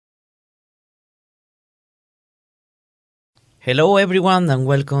Hello everyone and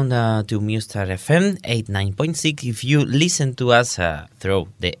welcome to Mustar FM 89.6 if you listen to us through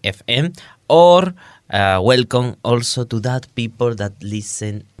the FM or welcome also to that people that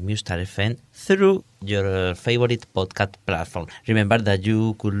listen Mustar FM through your favorite podcast platform. Remember that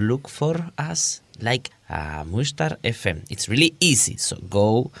you could look for us like Mustar FM. It's really easy, so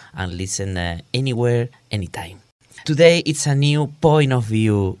go and listen anywhere, anytime. Today it's a new point of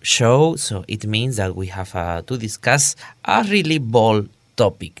view show, so it means that we have to discuss a really bold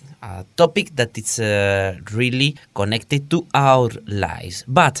topic, a topic that is really connected to our lives.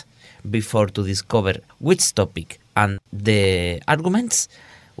 But before to discover which topic and the arguments,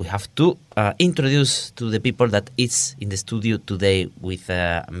 we have to introduce to the people that is in the studio today with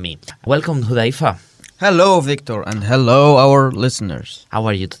me. Welcome, Hudaifa. Hello, Victor, and hello, our listeners. How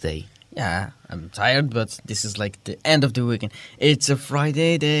are you today? Yeah, I'm tired, but this is like the end of the weekend. It's a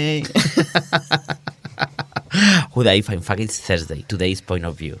Friday day. Hudaifa, in fact, it's Thursday. Today's point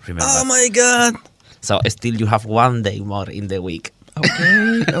of view, remember? Oh my God. So still you have one day more in the week.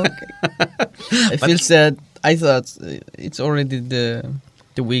 Okay. I feel sad. I thought it's already the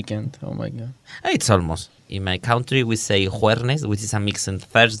weekend. Oh my God. It's almost. In my country, we say Jueves, which is a mix in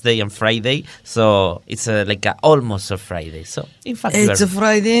Thursday and Friday. So it's like almost a Friday. So in fact, it's a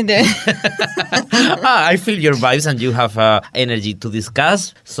Friday day. I feel your vibes and you have energy to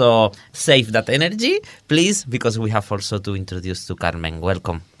discuss. So save that energy, please, because we have also to introduce to Carmen.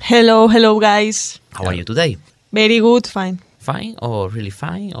 Welcome. Hello guys. How are you today? Very good, fine. Fine or really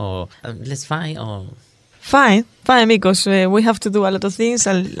fine or less fine or... Fine, because we have to do a lot of things.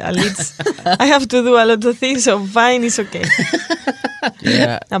 At least I have to do a lot of things, so fine is okay.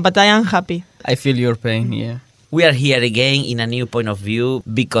 Yeah. But I am happy. I feel your pain, yeah. We are here again in a new point of view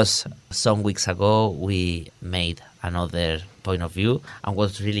because some weeks ago we made another point of view and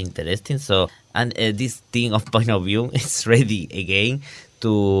was really interesting. So, and this thing of point of view is ready again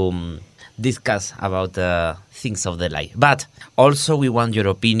to discuss about things of the life. But also we want your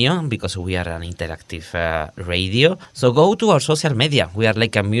opinion because we are an interactive radio. So go to our social media. We are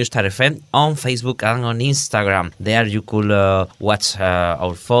like a Mustar FM on Facebook and on Instagram. There you could watch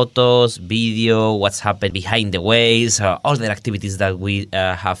our photos, video, what's happened behind the waves, all the activities that we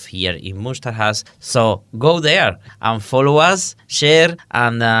have here in Mustar House. So go there and follow us, share,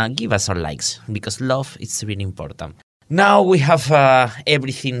 and give us some likes because love is really important. Now we have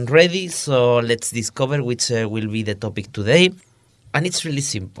everything ready, so let's discover which will be the topic today. And it's really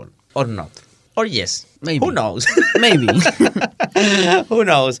simple, or not. Or yes. Maybe. Who knows? Maybe. Who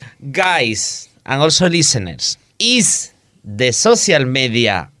knows? Guys, and also listeners, is the social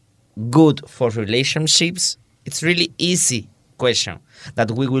media good for relationships? It's really easy question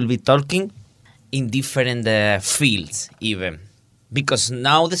that we will be talking in different fields even. Because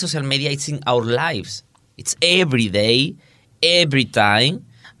now the social media is in our lives. It's every day, every time,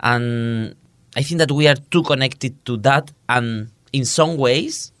 and I think that we are too connected to that, and in some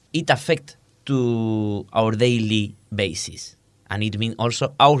ways, it affects to our daily basis, and it means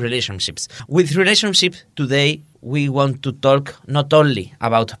also our relationships. With relationships today, we want to talk not only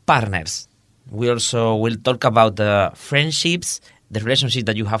about partners, we also will talk about friendships, the relationship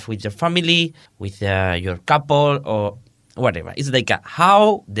that you have with your family, with your couple, or whatever. It's like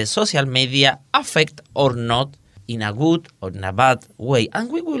how the social media affect or not in a good or in a bad way.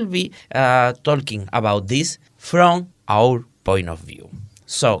 And we will be talking about this from our point of view.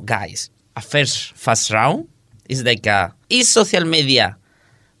 So, guys, a fast round is like is social media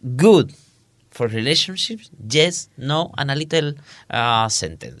good for relationships? Yes, no, and a little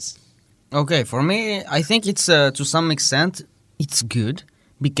sentence. Okay, for me, I think it's to some extent, it's good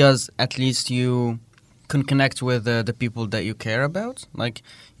because at least you can connect with the people that you care about. Like,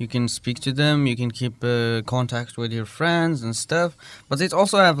 you can speak to them, you can keep contact with your friends and stuff. But it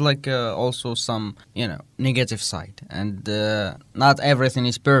also have like also some, negative side. And not everything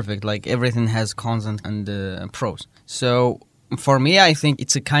is perfect. Like, everything has cons and pros. So for me, I think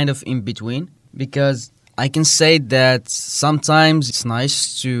it's a kind of in between because I can say that sometimes it's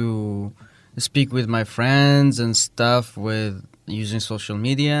nice to speak with my friends and stuff with using social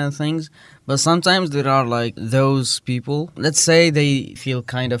media and things, but sometimes there are like those people, let's say they feel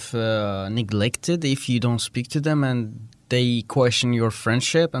kind of neglected if you don't speak to them and they question your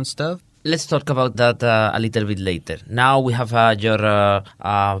friendship and stuff. Let's talk about that a little bit later. Now we have your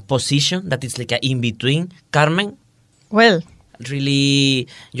position that is like in between. Carmen? Well, really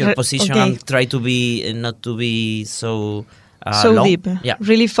your position okay. and try to be not to be so so long. deep, Yeah.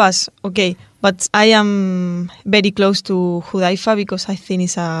 really fast. Okay, but I am very close to Hudaifa because I think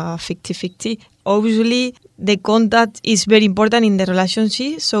it's a 50-50. Obviously, the contact is very important in the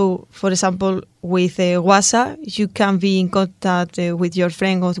relationship. So, for example, with WhatsApp, you can be in contact with your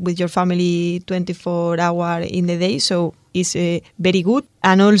friend or with your family 24 hours in the day. So, it's very good.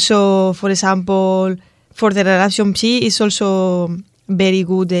 And also, for example, for the relationship, it's also very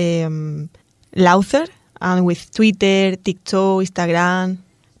good louder. And with Twitter, TikTok, Instagram,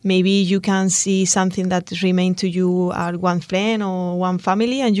 maybe you can see something that remains to you are one friend or one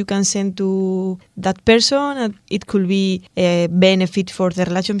family, and you can send to that person, and it could be a benefit for the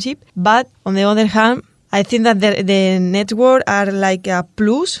relationship. But on the other hand, I think that the network are like a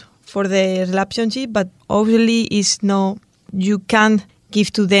plus for the relationship, but obviously it's no, you can't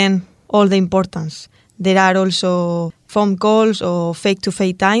give to them all the importance. There are also phone calls or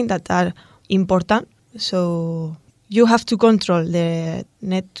face-to-face time that are important. So you have to control the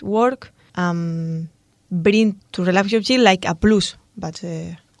network and bring to relationship like a plus, but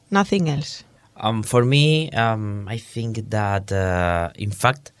nothing else. For me, I think that in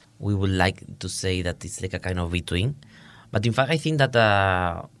fact we would like to say that it's like a kind of between, but in fact I think that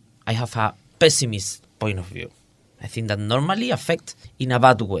I have a pessimist point of view. I think that normally affect in a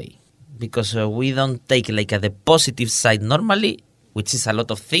bad way because we don't take like the positive side normally, which is a lot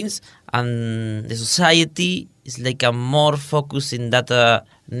of things, and the society is like a more focus in that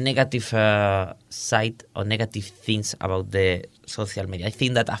negative side or negative things about the social media. I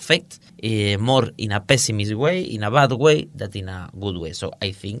think that affect more in a pessimist way, in a bad way, than in a good way. So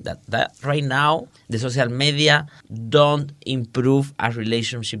I think that right now the social media don't improve a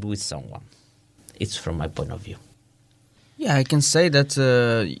relationship with someone. It's from my point of view. Yeah, I can say that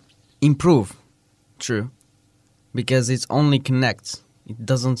improve, true. Because it only connects. It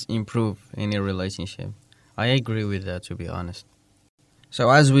doesn't improve any relationship. I agree with that, to be honest. So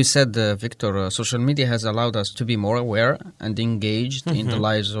as we said, Victor, social media has allowed us to be more aware and engaged in the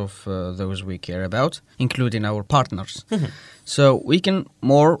lives of those we care about, including our partners. So we can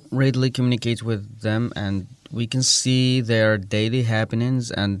more readily communicate with them, and we can see their daily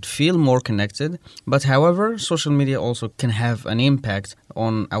happenings and feel more connected. But however, social media also can have an impact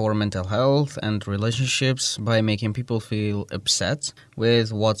on our mental health and relationships by making people feel upset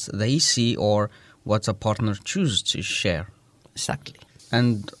with what they see or what a partner chooses to share. Exactly.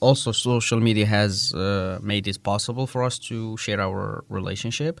 And also social media has made it possible for us to share our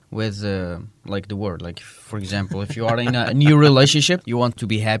relationship with like the world. Like, for example, if you are in a new relationship, you want to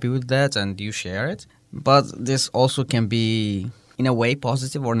be happy with that and you share it. But this also can be, in a way,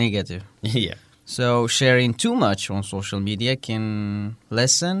 positive or negative. Yeah. So sharing too much on social media can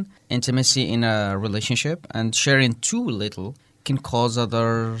lessen intimacy in a relationship, and sharing too little can cause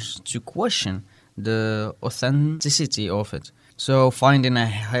others to question the authenticity of it. So finding a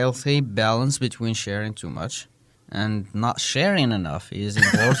healthy balance between sharing too much and not sharing enough is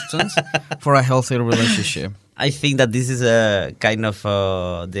important for a healthy relationship. I think that this is a kind of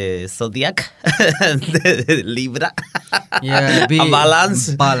the zodiac, the Libra. Yeah, a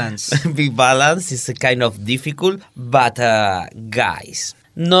balance. Balance. Be balance is a kind of difficult, but guys,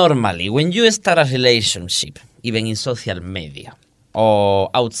 normally when you start a relationship, even in social media or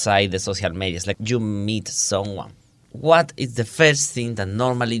outside the social media, it's like you meet someone. What is the first thing that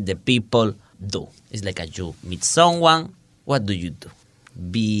normally the people do? It's like you meet someone. What do you do?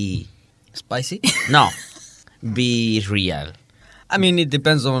 Be Spicy? no. Be real. I mean, it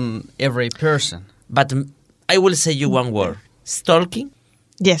depends on every person. But I will say you one word. Stalking.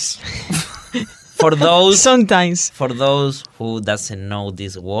 Yes. For those Sometimes. for those who doesn't know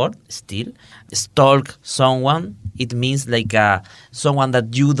this word still, stalk someone, it means like someone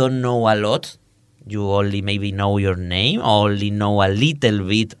that you don't know a lot. You only maybe know your name, or only know a little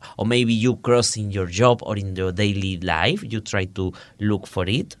bit, or maybe you cross in your job or in your daily life. You try to look for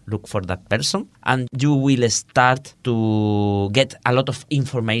it, look for that person, and you will start to get a lot of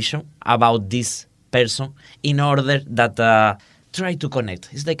information about this person in order that try to connect.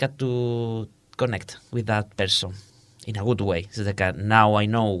 It's like to connect with that person in a good way. It's like now I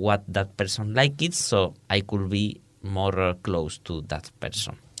know what that person like it, so I could be more close to that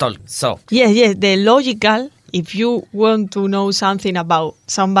person. So Yes, the logical, if you want to know something about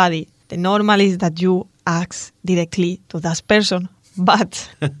somebody, the normal is that you ask directly to that person. But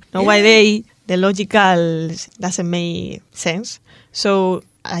nowadays, the logical doesn't make sense. So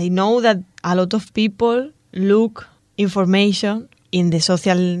I know that a lot of people look information in the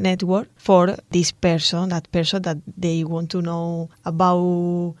social network for this person, that they want to know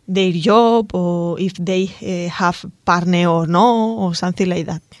about their job, or if they have partner or no, or something like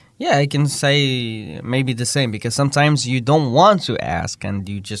that. Yeah, I can say maybe the same, because sometimes you don't want to ask and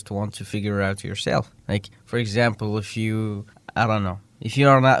you just want to figure out yourself. Like, for example, if you, I don't know, If you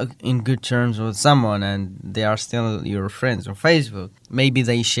are not in good terms with someone and they are still your friends on Facebook, maybe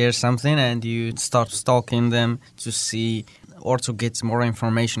they share something and you start stalking them to see or to get more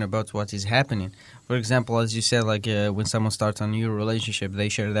information about what is happening. For example, as you said, like when someone starts a new relationship, they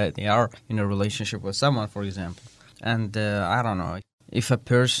share that they are in a relationship with someone, for example. And I don't know, if a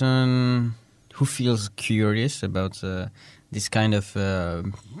person who feels curious about this kind of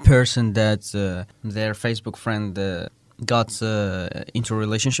person that their Facebook friend got into a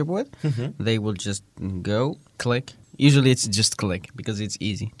relationship with, they will just go, click. Usually it's just click because it's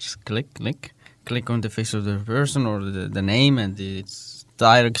easy. Just click on the face of the person or the name, and it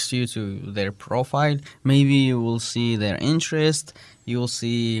directs you to their profile. Maybe you will see their interest. You will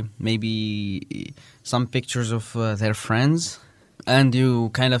see maybe some pictures of their friends, and you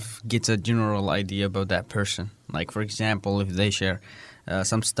kind of get a general idea about that person. Like, for example, if they share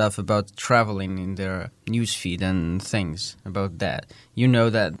some stuff about traveling in their newsfeed and things about that, you know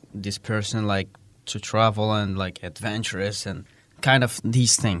that this person like to travel and like adventurous and kind of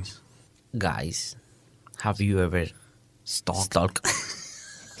these things. Guys, have you ever stalked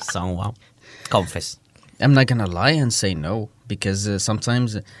someone? Confess. I'm not gonna lie and say no, because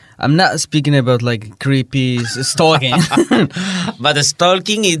sometimes I'm not speaking about like creepy stalking. But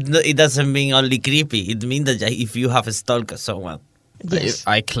stalking, it doesn't mean only creepy. It means that if you have stalked someone. Yes.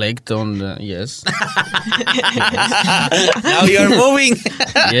 I clicked on the yes. Now you're moving.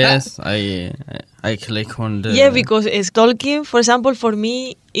 Yes, I click on the Yeah, because stalking, for example, for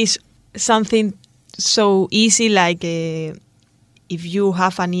me is something so easy, like if you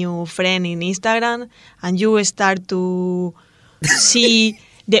have a new friend in Instagram and you start to see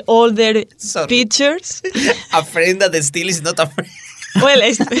the older Sorry. pictures. A friend that still is not a friend. Well,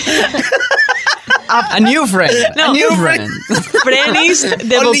 a new friend. No. A new friend. friend is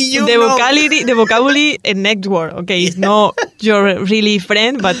the, Only you the know. vocabulary a network. Okay, it's not your really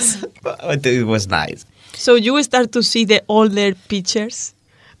friend, but But it was nice. so you start to see the older pictures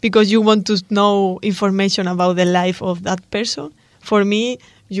because you want to know information about the life of that person. For me,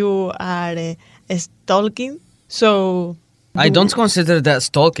 you are stalking. So I don't consider that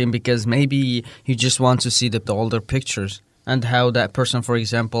stalking, because maybe you just want to see the older pictures and how that person, for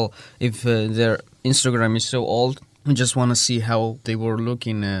example, if their Instagram is so old, you just want to see how they were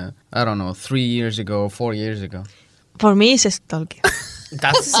looking, I don't know, 3 years ago or 4 years ago. for me, it's stalking.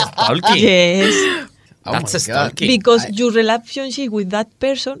 That's stalking. Yes, That's my stalking. because your relationship with that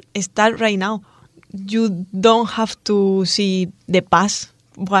person start right now. You don't have to see the past.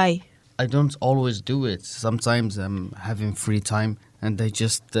 Why? I don't always do it. Sometimes I'm having free time and I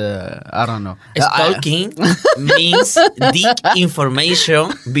just, I don't know. Stalking means dig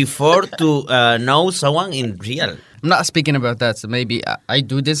information before to know someone in real. I'm not speaking about that. So maybe I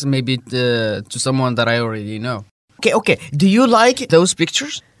do this maybe to someone that I already know. Okay. Do you like those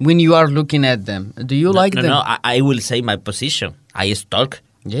pictures when you are looking at them? Do you like them? No, I will say my position. I stalk.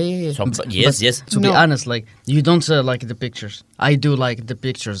 Yeah. Yes. To be No. honest, like, you don't like the pictures. I do like the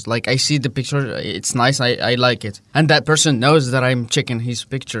pictures. Like, I see the picture, it's nice, I like it. And that person knows that I'm checking his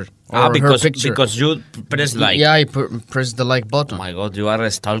picture or her picture. Because you press like. Yeah, I press the like Oh button. my God, you are a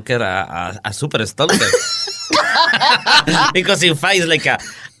stalker, a super stalker. Because in fact, it's like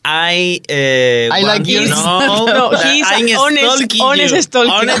I want like you you. know No, that he's I'm honest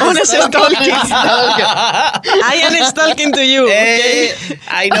stalking. Honest stalking. I am stalking to you. Okay?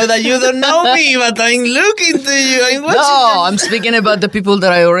 I know that you don't know me, but I'm looking to you. I'm watching. No, I'm speaking about the people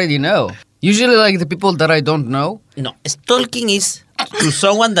that I already know. Usually, like, the people that I don't know. No, stalking is to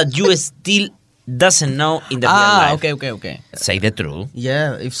someone that you still doesn't know in the real life. Okay. Say the truth.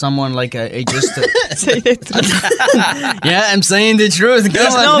 Yeah, if someone like I just Say the truth. yeah, I'm saying the truth.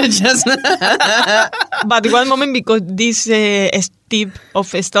 Come on, no. just But one moment, because this step of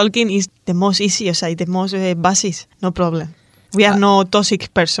stalking is the most easy, o sea, the most basis, no problem. We are no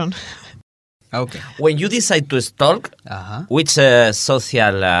toxic person. okay. When you decide to stalk, which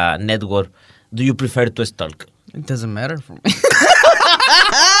social network do you prefer to stalk? It doesn't matter for me.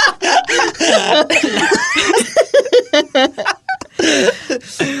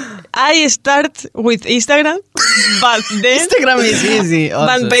 I start with Instagram, but then Instagram is easy. But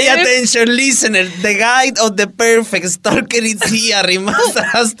Also. Pay then- attention, listener. The guide of the perfect stalker is here.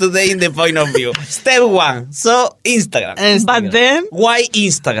 Remaster us today in the point of view. Step 1. So, Instagram. but then Why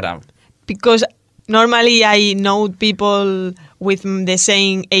Instagram? because normally I know people with the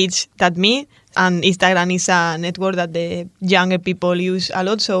same age that me, and Instagram is a network that the younger people use a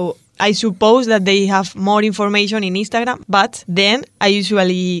lot, so I suppose that they have more information in Instagram, but then I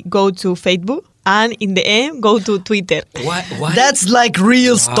usually go to Facebook and in the end go to Twitter. Why? That's like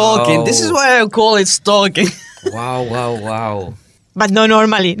real stalking. This is why I call it stalking. Wow. But not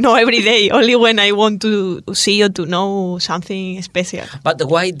normally, no every day. Only when I want to see or to know something special. But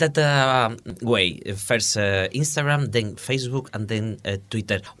why that way? First Instagram, then Facebook, and then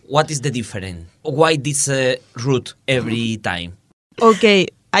Twitter. What is the difference? Why this route every time? Okay,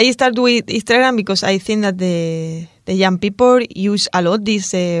 I start with Instagram because I think that the young people use a lot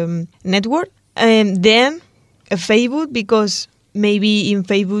this network. And then Facebook because maybe in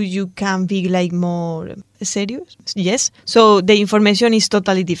Facebook you can be like more serious. Yes. So the information is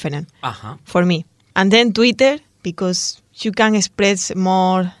totally different for me. And then Twitter because you can express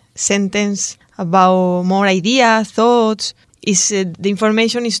more sentence about more ideas, thoughts. Is the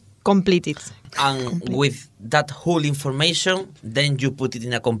information is completed. And with that whole information, then you put it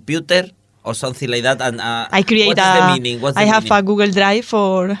in a computer or something like that. And I create what is the meaning? What's the I have meaning? a Google Drive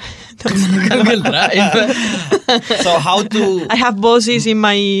for. Google Drive. So how to? I have bosses in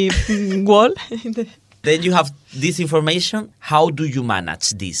my wall. Then you have this information. How do you manage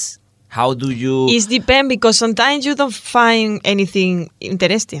this? How do you? It depends because sometimes you don't find anything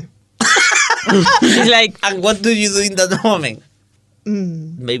interesting. It's like And what do you do in that moment?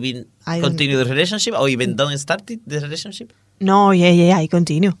 mm, Maybe I don't continue the relationship or even don't start it, the relationship? no, yeah, I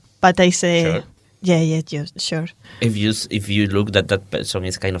continue, but I say Sure. yeah, sure. If you look that person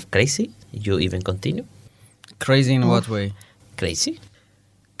is kind of crazy, you even continue? Crazy in what way? Crazy?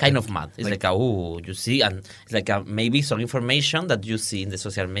 Kind of mad. It's like, you see, and it's like maybe some information that you see in the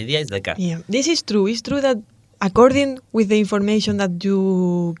social media is like Yeah, this is true. It's true that according with the information that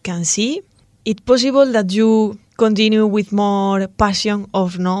you can see, it's possible that you continue with more passion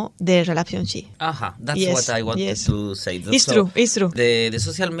of no the relationship. that's Yes, what I wanted yes. to say. It's true. The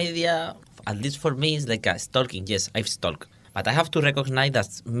social media, at least for me, is like a stalking. Yes, I've stalked. But I have to recognize that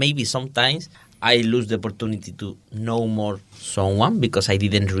maybe sometimes I lose the opportunity to know more someone because I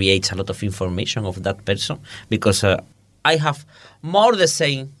didn't reach a lot of information of that person because I have more the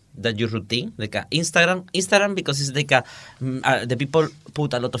same that your routine, like Instagram because it's like the people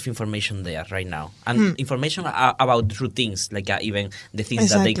put a lot of information there right now and information about routines, like even the things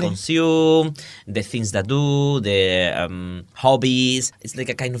that they Exactly. consume, the things that do, the hobbies. It's like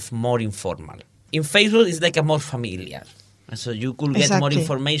a kind of more informal. In Facebook, it's like a more familiar. So you could get more Exactly.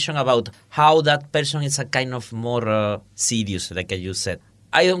 information about how that person is a kind of more serious, like you said.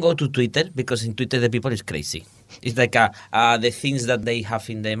 I don't go to Twitter because in Twitter the people is crazy. It's like the things that they have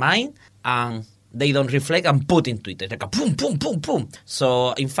in their mind and they don't reflect and put in Twitter like a boom, boom, boom, boom.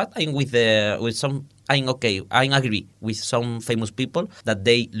 So in fact, I'm with some. I'm okay. I agree with some famous people that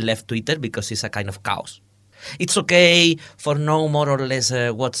they left Twitter because it's a kind of chaos. It's okay for know more or less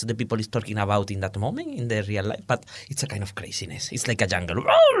what the people is talking about in that moment in the real life, but it's a kind of craziness. It's like a jungle.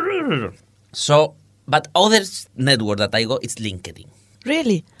 So, but other network that I go is LinkedIn.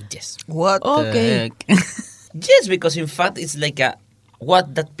 Really? Yes. What Okay. the heck? Yes, because in fact it's like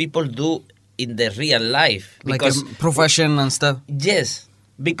what that people do in the real life. Like Because a profession and stuff. yes,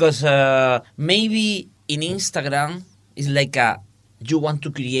 because maybe in Instagram it's like you want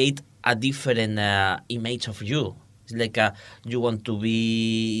to create a different image of you. It's like you want to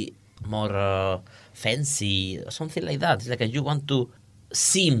be more fancy or something like that. It's like you want to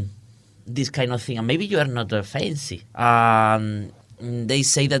seem this kind of thing, and maybe you are not fancy. They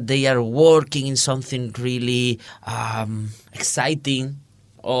say that they are working in something really exciting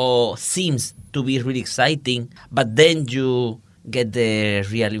or seems to be really exciting, but then you get the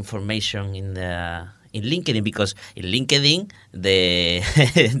real information in LinkedIn, because in LinkedIn the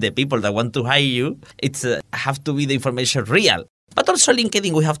the people that want to hire you, it's have to be the information real. But also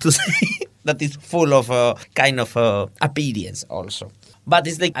LinkedIn, we have to say that is full of kind of appearance also. But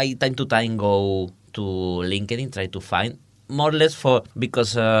it's like I time to time go to LinkedIn, try to find more or less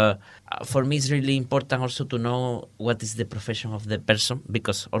because for me it's really important also to know what is the profession of the person,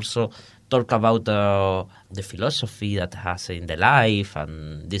 because also talk about the philosophy that has in the life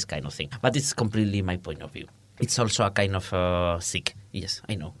and this kind of thing. But it's completely my point of view. It's also a kind of sick. Yes,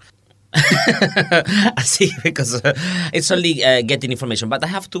 I know. See, because it's only getting information. But I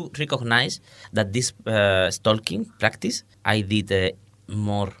have to recognize that this stalking practice I did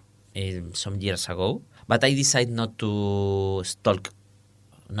more some years ago. But I decided not to stalk,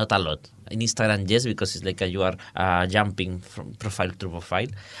 not a lot. In Instagram, yes, because it's like you are jumping from profile to profile.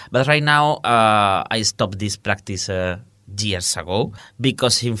 But right now, I stopped this practice years ago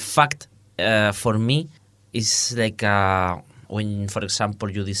because, in fact, for me, it's like when, for example,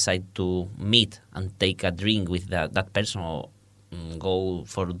 you decide to meet and take a drink with that person or go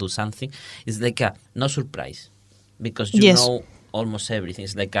for do something, it's like no surprise because you Yes. know almost everything.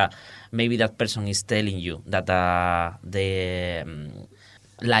 It's like maybe that person is telling you that they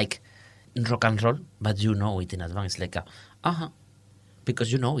like rock and roll, but you know it in advance. Like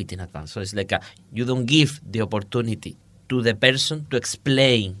because you know it in advance. So it's like you don't give the opportunity to the person to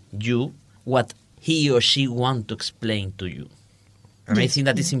explain you what he or she want to explain to you. And I think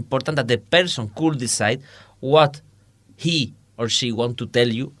that it's important that the person could decide what he or she want to tell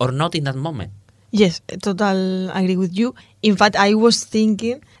you or not in that moment. Yes, I total agree with you. In fact, I was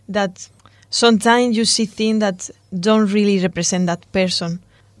thinking that sometimes you see things that don't really represent that person.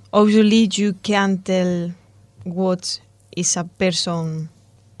 Obviously, you can't tell what is a person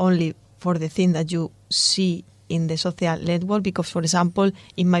only for the thing that you see in the social network, because, for example,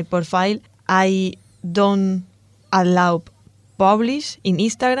 in my profile, I don't allow publish in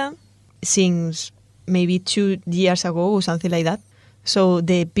Instagram since maybe 2 years ago or something like that. So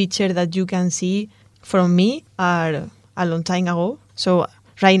the picture that you can see from me are a long time ago. So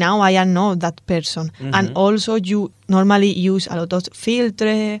right now I am not that person. Mhm. And also you normally use a lot of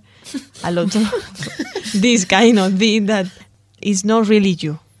filter, a lot of this kind of thing that is not really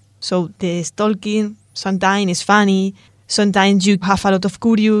you. So the stalking sometimes is funny. Sometimes you have a lot of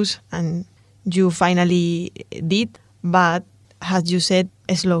curious and you finally did, but as you said,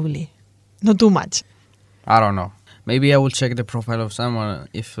 slowly, not too much. I don't know. Maybe I will check the profile of someone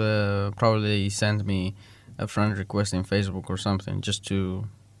if probably he sent me a friend request in Facebook or something, just to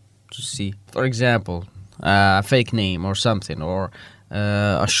see. For example, a fake name or something, or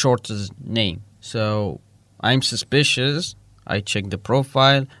a short name. So I'm suspicious. I check the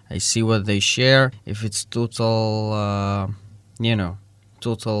profile. I see what they share. If it's total,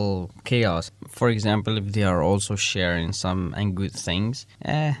 total chaos. For example, if they are also sharing some good things,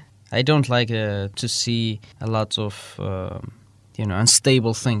 I don't like to see a lot of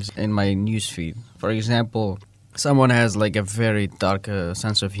unstable things in my newsfeed. For example, someone has like a very dark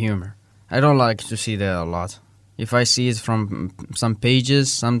sense of humor. I don't like to see that a lot. If I see it from some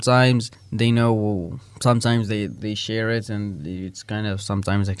pages, sometimes they know, sometimes they share it and it's kind of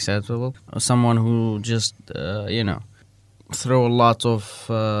sometimes acceptable. Or someone who just, throw a lot of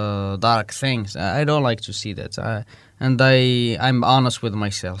dark things. I don't like to see that. I'm honest with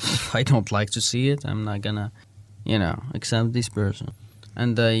myself. I don't like to see it. I'm not gonna, accept this person.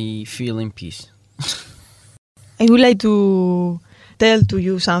 And I feel in peace. I would like to tell to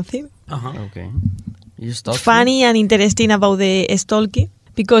you something Okay. You stop. funny and interesting about the stalking,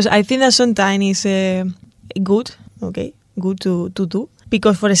 because I think that sometimes it's good, good to do.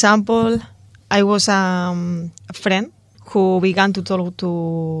 Because, for example, I was a friend who began to talk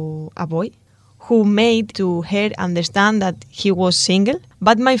to a boy who made to her understand that he was single.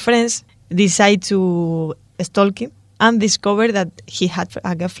 But my friends decided to stalk him and discovered that he had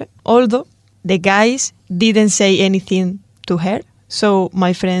a girlfriend. Although the guys didn't say anything to her. So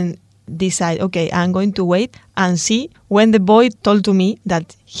my friend decided, okay, I'm going to wait and see when the boy told to me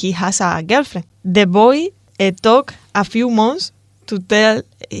that he has a girlfriend. The boy took a few months to tell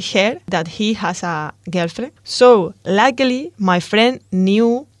her that he has a girlfriend. So luckily, my friend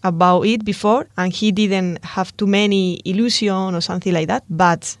knew about it before and he didn't have too many illusion or something like that.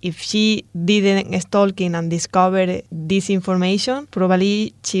 But if she didn't stalking and discover this information,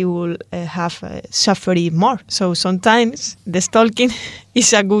 probably she will have suffered more. So sometimes the stalking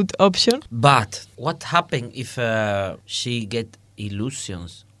is a good option. But what happened if she get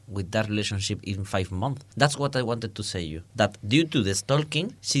illusions with that relationship in 5 months? That's what I wanted to say you. That due to the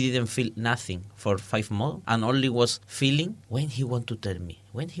stalking, she didn't feel nothing for 5 months and only was feeling when he want to tell me,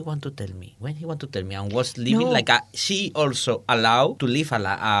 when he want to tell me, when he want to tell me, and was living No. like she also allowed to live a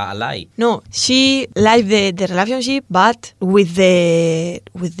lie. No, she lived the relationship, but with the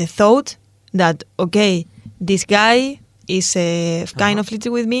thought that, okay, this guy is kind of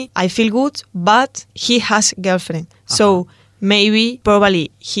little with me. I feel good, but he has girlfriend. So maybe,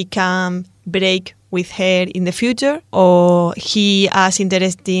 probably, he can break with her in the future, or he has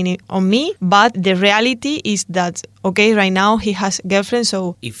interest on me. But the reality is that, okay, right now he has girlfriend,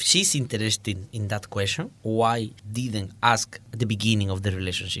 so If she's interested in that question, why didn't ask at the beginning of the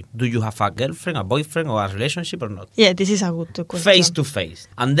relationship? Do you have a girlfriend, a boyfriend, or a relationship or not? yeah, this is a good question. Face to face.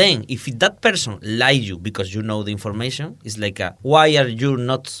 And then if that person lied you because you know the information, it's like why are you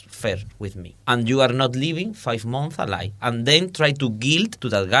not fair with me? And you are not living 5 months a lie. And then try to guilt to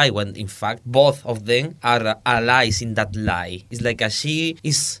that guy when in fact both of them are allies in that lie. It's like she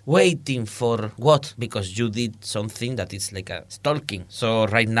is waiting for what? Because you did something that is like a stalking. So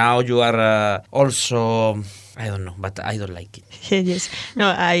right now you are also I don't know, but I don't like it. Yes. No,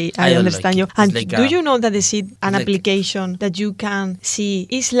 I I don't understand like you. it. It's And like do a- you know that there's an like- application that you can see?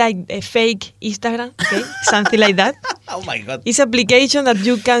 It's like a fake Instagram, okay? Something like that. Oh my god. It's application that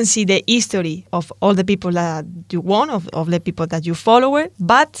you can see the history of all the people that you want, of the people that you follow,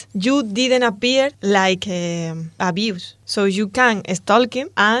 but you didn't appear like abuse. So you can stalk him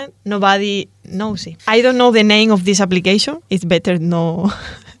and nobody knows it. I don't know the name of this application. It's better no,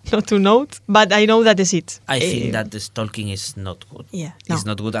 not to know, but I know that is it. I think that the stalking is not good. Yeah, It's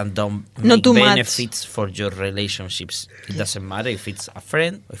no. not good and don't Not make too much. benefits for your relationships. It doesn't matter if it's a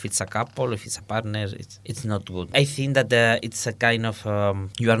friend, if it's a couple, if it's a partner. It's not good. I think that it's a kind of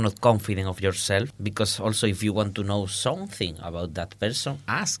you are not confident of yourself, because also if you want to know something about that person,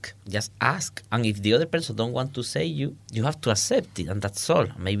 ask. Just ask. And if the other person don't want to say you have to accept it, and that's all.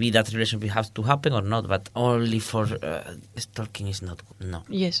 Maybe that relationship has to happen or not, but only for stalking is not good. No.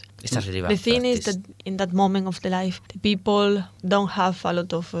 Yes. It's a really bad The thing is practice. that in that moment of the life, the people don't have a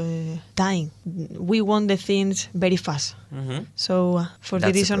lot of time. We want the things very fast. Mhm. So for That's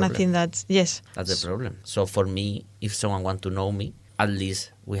the the reason, I problem. think that, yes. That's the problem. So for me, if someone want to know me, at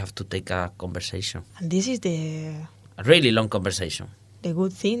least we have to take a conversation, And this is the a really long conversation,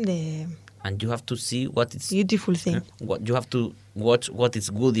 good thing, the and you have to see what is beautiful thing. what you have to watch, what is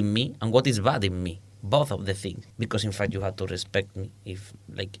good in me and what is bad in me. Both of the things, because in fact you have to respect me. If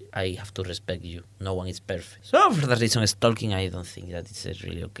like I have to respect you, no one is perfect. So for that reason, stalking, I don't think that it's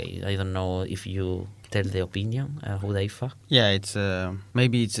really okay. I don't know if you tell the opinion, Hudaifa. Yeah, it's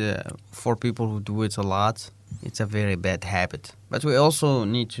maybe it's for people who do it a lot. It's a very bad habit, but we also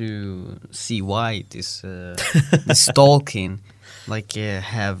need to see why this the stalking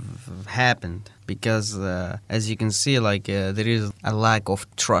have happened, because as you can see, there is a lack of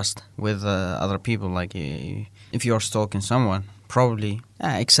trust with other people. If you are stalking someone, probably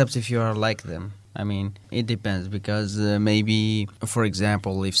except if you are like them. I mean, it depends, because maybe, for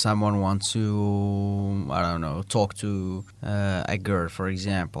example, if someone wants to, I don't know, talk to a girl, for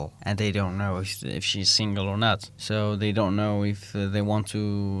example, and they don't know if she's single or not, so they don't know if they want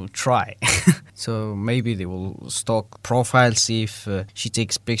to try. So maybe they will stalk profiles, see if she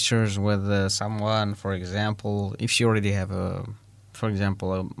takes pictures with someone, for example, if she already have for example,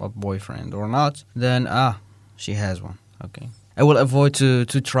 a boyfriend or not, then she has one. Okay. I will avoid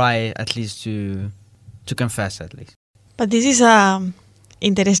to try, at least to confess, at least. But this is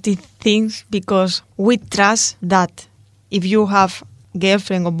interesting things, because we trust that if you have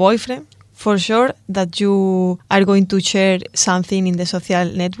girlfriend or boyfriend, for sure that you are going to share something in the social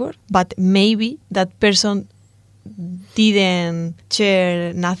network, but maybe that person didn't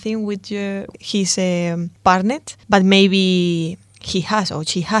share nothing with his partner, but maybe he has or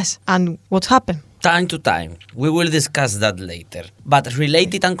she has. And what happened? Time to time. We will discuss that later. But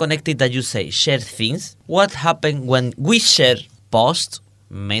related and connected that you say, share things. What happened when we share posts,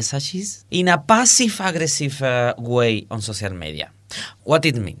 messages, in a passive-aggressive way on social media? What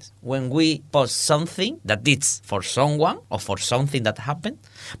it means? When we post something that it's for someone or for something that happened,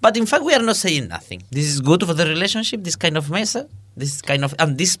 but in fact we are not saying nothing. This is good for the relationship, this kind of message,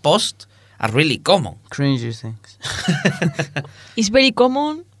 and these posts are really common. Cringy things. It's very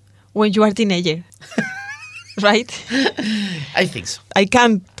common when you are teenager, right? I think so. I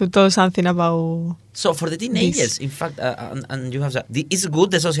can't to tell something about. So for the teenagers, in fact, and you have it's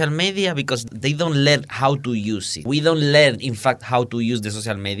good, the social media, because they don't learn how to use it. We don't learn, in fact, how to use the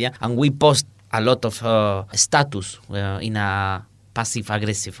social media, and we post a lot of status in a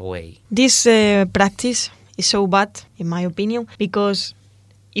passive-aggressive way. This practice is so bad, in my opinion, because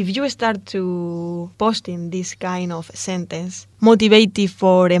if you start to posting this kind of sentence, motivated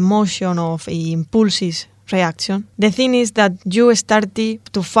for emotion of impulsive reaction, the thing is that you started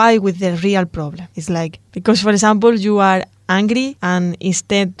to fight with the real problem. It's like, because for example, you are angry, and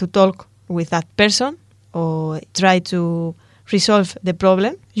instead to talk with that person or try to resolve the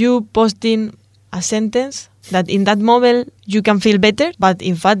problem, you posting a sentence that in that moment you can feel better, but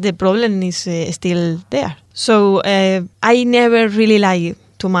in fact the problem is still there. So I never really like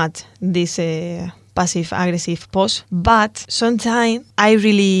too much this passive-aggressive post, but sometimes I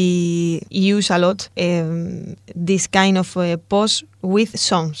really use a lot this kind of post with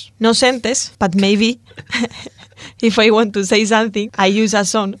songs. No sentence, but maybe if I want to say something, I use a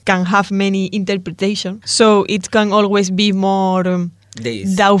song, can have many interpretations, so it can always be more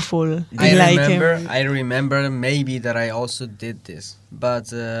doubtful. I remember maybe that I also did this,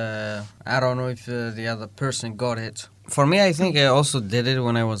 but I don't know if the other person got it. For me, I think I also did it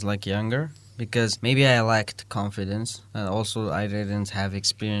when I was younger, because maybe I lacked confidence, and also I didn't have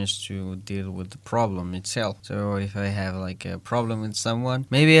experience to deal with the problem itself. So if I have like a problem with someone,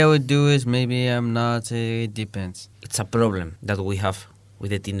 maybe I would do it, maybe I'm not. It depends. It's a problem that we have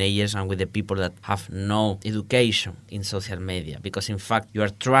with the teenagers and with the people that have no education in social media, because in fact you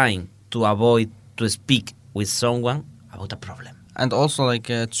are trying to avoid to speak with someone about a problem. And also, like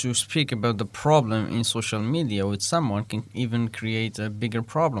to speak about the problem in social media with someone can even create a bigger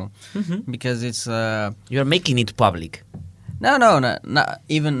problem, because it's You are making it public. not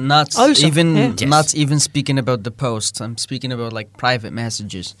even not Also, even yeah. Yes. not even speaking about the posts. I'm speaking about like private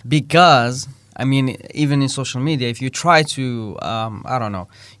messages, because I mean, even in social media, if you try to, I don't know,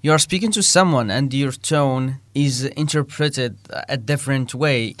 you are speaking to someone and your tone is interpreted a different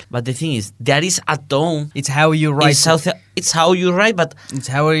way. But the thing is, there is a tone. It's how you write. It's how you write, but It's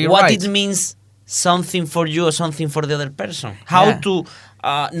how you what write. it means something for you or something for the other person. How Yeah. to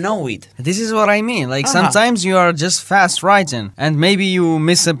know it. This is what I mean. Like Uh-huh. sometimes you are just fast writing, and maybe you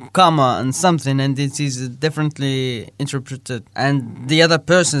miss a comma and something, and it is differently interpreted. And the other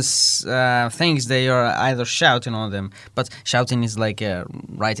person thinks they are either shouting on them, but shouting is like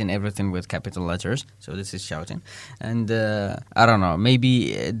writing everything with capital letters. So this is shouting, and I don't know. Maybe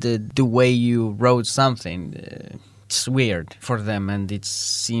the way you wrote something. It's weird for them, and it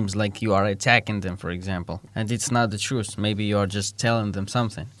seems like you are attacking them, for example, and it's not the truth. Maybe you are just telling them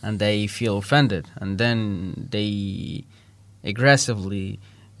something and they feel offended, and then they aggressively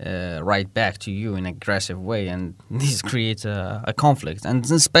write back to you in an aggressive way, and this creates a conflict. And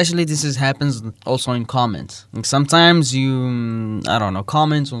especially happens also in comments. Like sometimes you I don't know,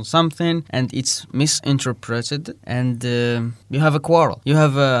 comment on something and it's misinterpreted, and you have a quarrel. You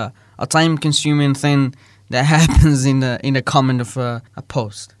have a time-consuming thing that happens in a comment of a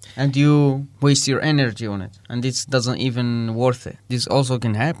post, and you waste your energy on it, and it doesn't even worth it. This also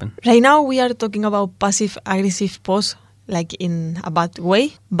can happen. Right now we are talking about passive-aggressive posts, like in a bad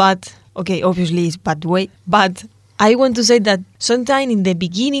way, but okay, obviously it's bad way, but I want to say that sometimes in the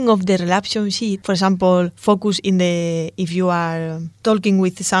beginning of the relationship, for example, focus if you are talking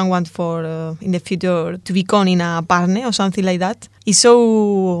with someone for in the future to becoming a partner or something like that, it's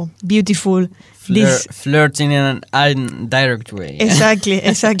so beautiful. Flirting in an indirect way. Exactly.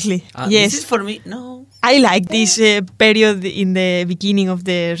 This is Yes, for me. No. I like this period in the beginning of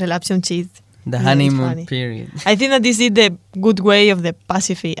the relationship. The Yeah, it's honeymoon funny. period. I think that this is the good way of the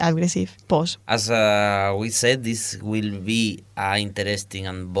passive-aggressive post. As we said, this will be an interesting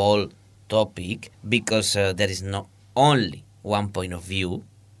and bold topic, because there is not only one point of view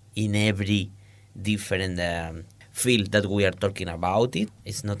in every different field that we are talking about it.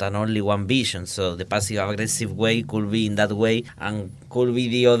 It's not an only one vision. So the passive-aggressive way could be in that way and could be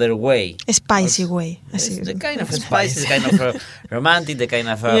the other way. A spicy way. It's Así. the kind of spicy, the kind of romantic, the kind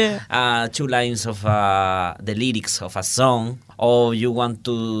of Yeah. 2 lines of the lyrics of a song, or you want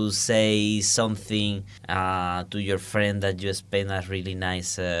to say something to your friend that you spent a really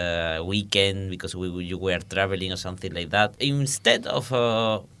nice weekend because you were traveling or something like that. Instead of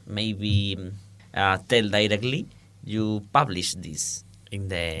maybe tell directly, you publish this in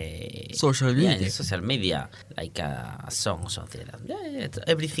the Social yeah, media. in social media, like a song or something like that. Yeah,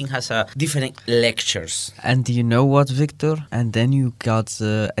 everything has different lectures. And you know what, Victor? And then you got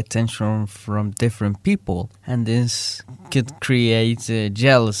attention from different people, and this could create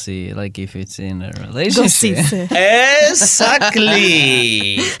jealousy, like if it's in a relationship. Gossips.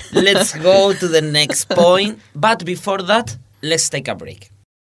 Exactly. Let's go to the next point. But before that, let's take a break.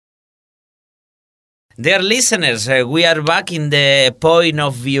 Dear listeners, we are back in the Point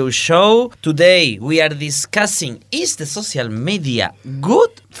of View show. Today we are discussing, is the social media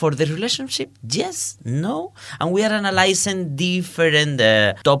good for the relationship? Yes, no? And we are analyzing different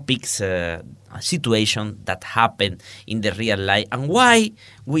topics, situations that happen in the real life and why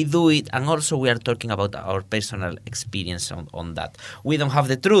we do it. And also we are talking about our personal experience on that. We don't have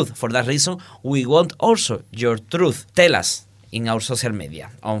the truth. For that reason, we want also your truth. Tell us in our social media,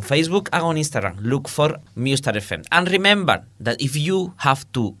 on Facebook and on Instagram. Look for Mustar FM. And remember that if you have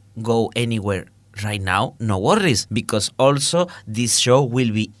to go anywhere right now, no worries, because also this show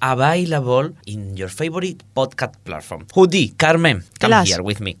will be available in your favorite podcast platform. Hudi, Carmen, come Yes. here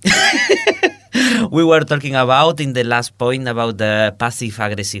with me. we were talking about in the last point about the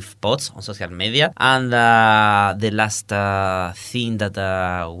passive-aggressive posts on social media, and the last thing that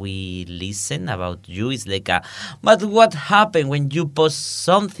we listen about you is like, but what happened when you post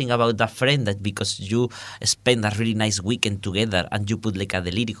something about a friend that because you spend a really nice weekend together and you put like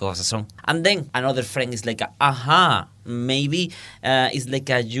the lyric of a song, and then another friend is like, maybe it's like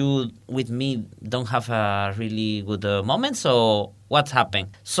you with me don't have a really good moment, so what happened?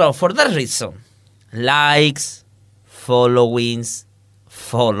 So for that reason, likes, followings,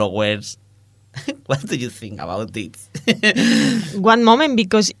 followers, what do you think about it? One moment,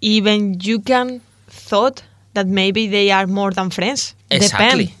 because even you can thought that maybe they are more than friends.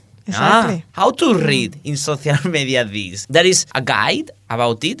 Exactly. Depend. Exactly. How to read in social media this? There is a guide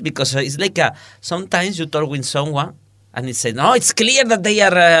about it, because it's like sometimes you talk with someone and it says, no, it's clear that they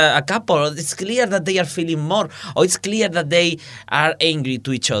are a couple, or it's clear that they are feeling more, or it's clear that they are angry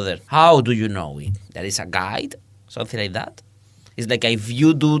to each other. How do you know it? There is a guide, something like that. It's like if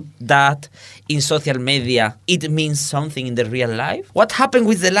you do that in social media, it means something in the real life. What happened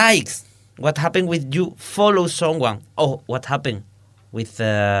with the likes? What happened with you follow someone? Oh, what happened with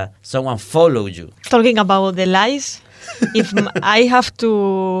someone follow you? Talking about the lies, if I have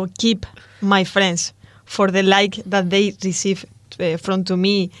to keep my friends for the like that they receive from to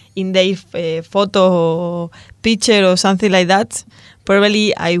me in their photo or picture or something like that,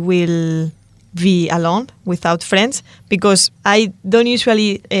 probably I will be alone without friends, because I don't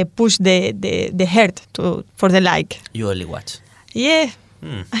usually push the heart for the like. You only watch. Yeah.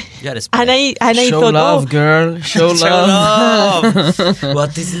 You are a spy. And I Show thought, love, girl. Show Show love. love.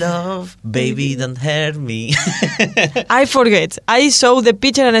 What is love? Baby, don't hurt me. I forget. I saw the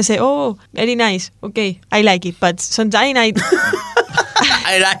picture and I say, oh, very nice. Okay, I like it. But sometimes I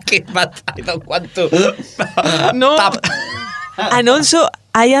I like it, but I don't want to. no. Tap. And also,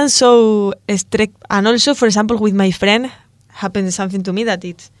 I am so strict. And also, for example, with my friend, happened something to me that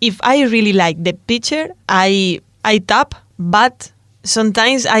if I really like the picture, I tap, but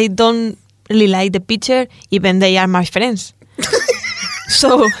sometimes I don't really like the picture, even they are my friends.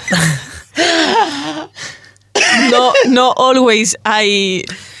 So, no always I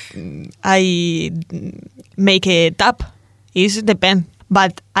make a tap. It depends.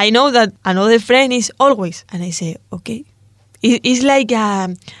 But I know that another friend is always, and I say, okay. It's like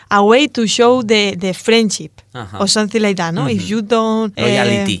a way to show the friendship or something like that, no? If you don't...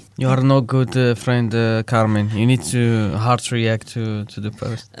 Loyalty. You are no good friend, Carmen. You need to hard react to the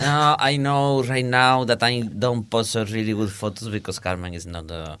post. I know right now that I don't post really good photos because Carmen is not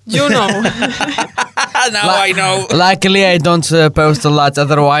the... You know. Now I know. Luckily, I don't post a lot.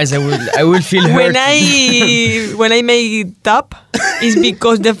 Otherwise, I will feel hurt. When I make it up, it's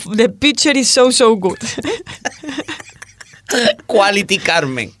because the picture is so good. Quality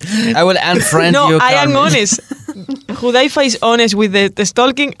Carmen. I will unfriend No, you, I am Carmen. honest. Hudaifa is honest with the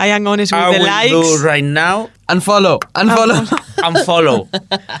stalking. I am honest with I the will likes. do right now. Unfollow. Unfollow.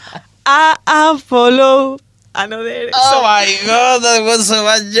 I follow another. Oh my god, that was so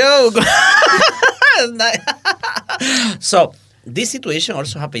a joke. So, this situation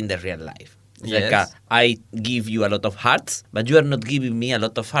also happened in the real life. Yes. Like, I give you a lot of hearts, but you are not giving me a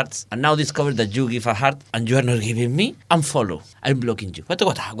lot of hearts. And now discover that you give a heart and you are not giving me. Unfollow. I'm blocking you.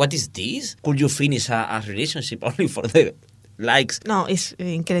 What is this? Could you finish a relationship only for the likes? No, it's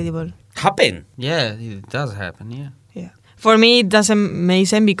incredible. Happen. Yeah, it does happen, yeah. Yeah. For me, it doesn't make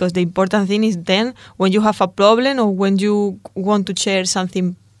sense, because the important thing is then when you have a problem or when you want to share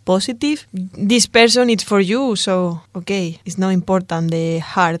something positive, this person is for you. So, okay, it's not important the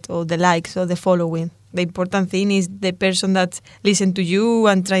heart or the likes or the following. The important thing is the person that listen to you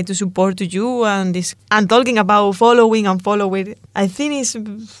and try to support you. And talking about following and following, I think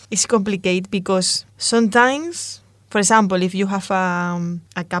it's complicated, because sometimes, for example, if you have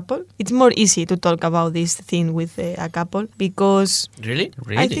a couple, it's more easy to talk about this thing with a couple, because Really?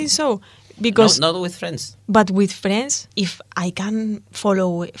 I think so. Because not with friends. but with friends, if I can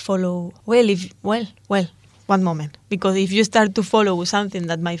follow one moment, because if you start to follow something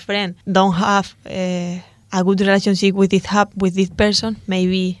that my friend don't have a good relationship with this person,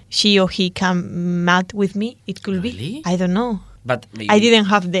 maybe she or he can mad with me. It could Really? be. I don't know. But maybe. I didn't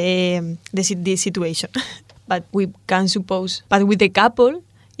have this situation, but we can suppose. But with the couple,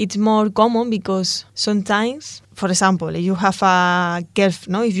 it's more common, because sometimes, for example, if you have a girlfriend,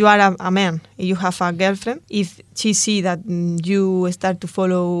 no, if you are a man, if you have a girlfriend, if she see that you start to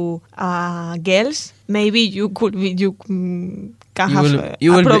follow girls, maybe you can have a problem.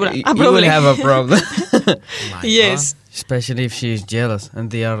 You will have a problem. My Yes, Especially if she is jealous and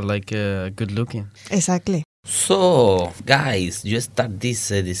they are like good looking. exactly. So, guys, you start this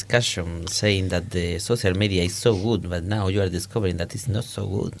discussion saying that the social media is so good, but now you are discovering that it's not so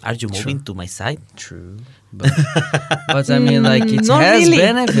good. Are you moving to my side? True. But I mean, like, it Not has really.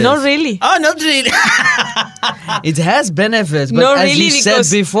 benefits. Not really. Oh, not really. It has benefits, but Not as really, you said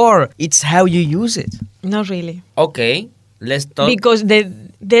because- before, it's how you use it. Not really. Okay, let's talk. Because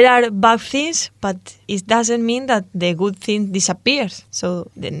there are bad things, but it doesn't mean that the good thing disappears. So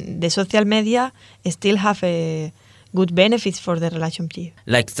the social media still have a good benefits for the relationship.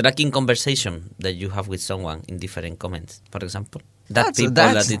 Like tracking conversation that you have with someone in different comments, for example. That That's- people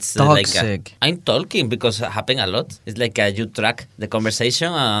that's that it's toxic. I'm talking because it happen a lot. It's like you track the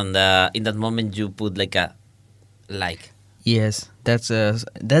conversation and in that moment you put like a like. Yes,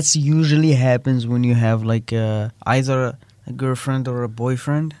 that's usually happens when you have like either a girlfriend or a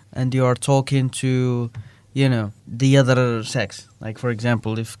boyfriend, and you are talking to, you know, the other sex. Like for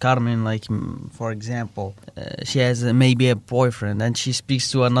example, if Carmen, like for example, she has maybe a boyfriend and she speaks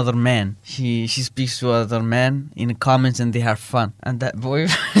to another man. She speaks to other man in the comments and they have fun, and that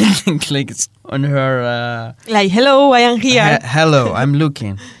boyfriend clicks on her. Like, hello, I am here. Hello, I'm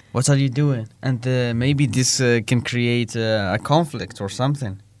looking. What are you doing? And maybe this can create a conflict or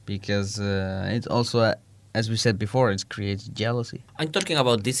something, because it also, as we said before, it creates jealousy. I'm talking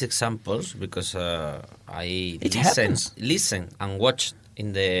about these examples because I It happens. listen and watch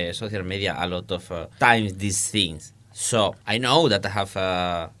in the social media a lot of times these things. So I know that I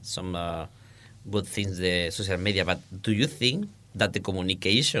have some good things the social media, but do you think that the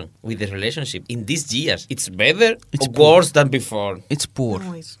communication with the relationship in these years it's better It's or poor. worse than before? It's poor.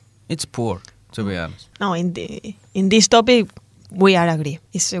 No, It's poor, to be honest. No, in this topic, we are agree.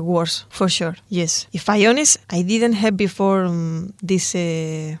 It's worse, for sure. Yes. If I honest, I didn't have before this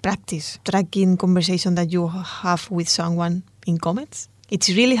practice, tracking conversation that you have with someone in comments. It's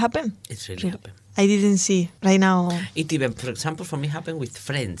really happened. It's really happened. I didn't see right now. It even, for example, for me happened with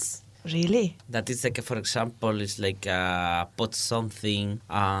friends. Really? That is like, for example, it's like put something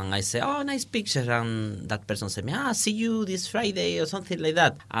and I say, oh, nice picture, and that person say me, see you this Friday or something like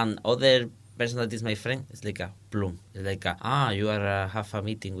that. And other person that is my friend, it's like a plum. It's like you are have a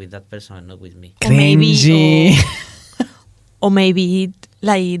meeting with that person and not with me. Or maybe, Cringy. or maybe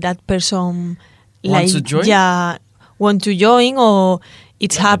like that person Wants like to join? yeah want to join, or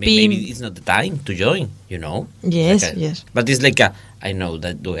it's Well, I mean, happy. maybe it's not the time to join, you know? Yes, Like yes. But it's like I know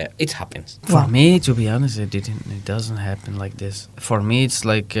that it happens. For Wow. me, to be honest, it doesn't happen like this. For me, it's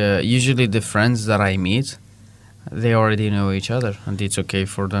like usually the friends that I meet, they already know each other, and it's okay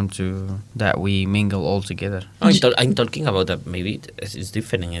for them that we mingle all together. I'm talking about that maybe it's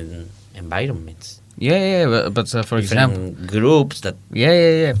different in environments. Yeah, but for example, Different groups that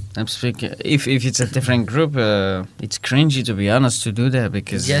yeah. I'm speaking. If it's a different group, it's cringy, to be honest, to do that,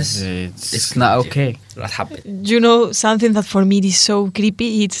 because Yes, it's not cringy. okay. What happened. You know, something that for me is so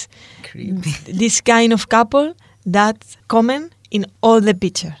creepy. It's this kind of couple that comment in all the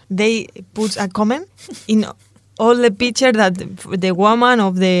picture. They put a comment in all the picture that the woman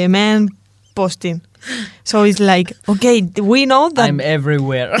of the man posting. So it's like, okay, we know that. I'm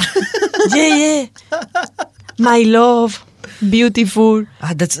everywhere. yeah. My love, beautiful.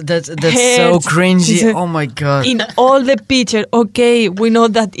 That's so Heads. cringy. Oh my god. In all the picture, okay, we know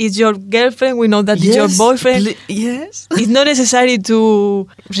that it's your girlfriend. We know that it's your boyfriend. Yes. It's not necessary to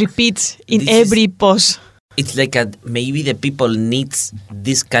repeat in This is- every post. It's like maybe the people needs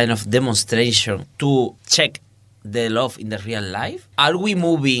this kind of demonstration to check the love in the real life. Are we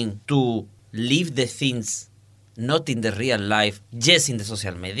moving to leave the things not in the real life, just in the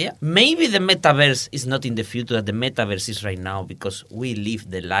social media? Maybe the metaverse is not in the future, the metaverse is right now, because we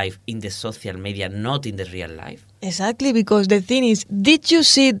live the life in the social media, not in the real life. Exactly, because the thing is, did you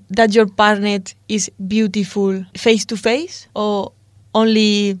see that your partner is beautiful face to face, or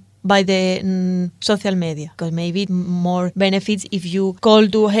only by the social media? Because maybe more benefits if you call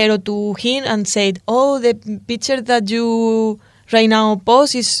to her or to him and said, oh, the picture that you right now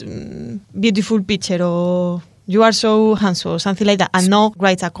post is beautiful picture, or you are so handsome, or something like that, and not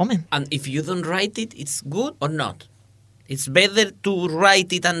write a comment. And if you don't write it, it's good or not? It's better to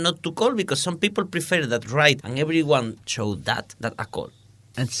write it and not to call, because some people prefer that write and everyone show that a call.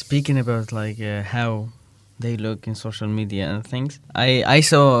 And speaking about like how they look in social media and things, I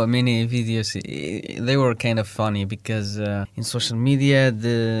saw many videos. They were kind of funny because in social media,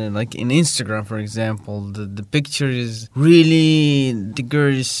 like in Instagram, for example, the picture is really, the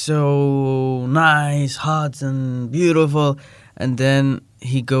girl is so nice, hot, and beautiful, and then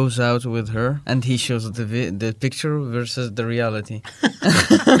he goes out with her and he shows the picture versus the reality.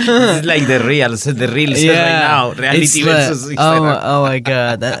 It's like the reels right now. Reality It's versus like, Instagram. oh my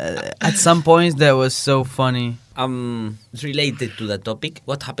god! At some points that was so funny. Related to the topic,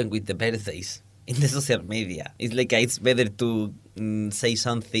 what happened with the birthdays in the social media? It's like it's better to say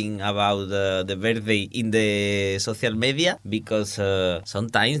something about the birthday in the social media because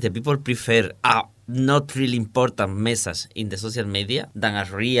sometimes the people prefer a not really important message in the social media than a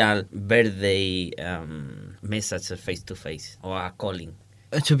real birthday message face to face or a calling.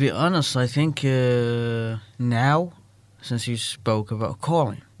 To be honest, I think now, since you spoke about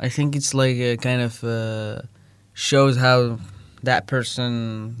calling, I think it's like a kind of shows how that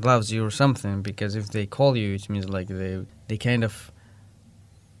person loves you or something. Because if they call you, it means like they kind of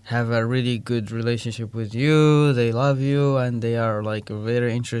have a really good relationship with you. They love you, and they are like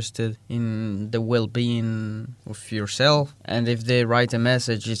very interested in the well-being of yourself. And if they write a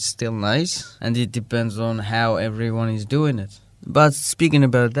message, it's still nice, and it depends on how everyone is doing it. But speaking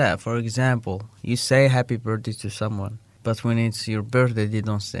about that, for example, you say happy birthday to someone, but when it's your birthday, they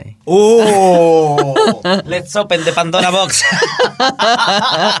don't say. Oh, let's open the Pandora box.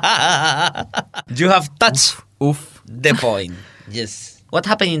 You have touched Oof. the point. Yes. What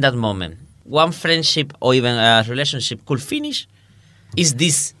happened in that moment? One friendship or even a relationship could finish? Is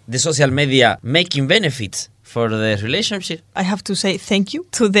this the social media making benefits for the relationship? I have to say thank you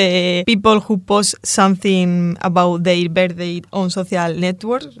to the people who post something about their birthday on social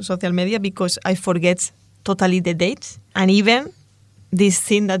network, social media, because I forget totally the dates. And even this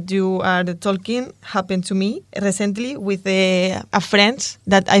thing that you are talking happened to me recently with a friend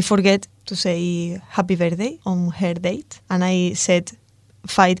that I forget to say happy birthday on her date. And I said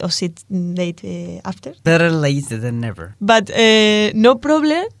 5 or 6 days after. Better late than never. But no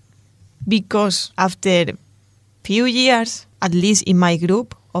problem, because after few years, at least in my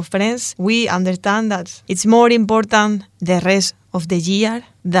group of friends, we understand that it's more important the rest of the year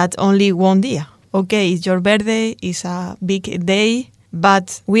than only one day. Okay, it's your birthday, it's a big day,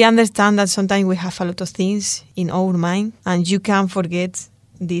 but we understand that sometimes we have a lot of things in our mind, and you can forget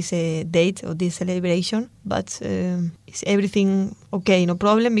this date or this celebration, but is everything okay? No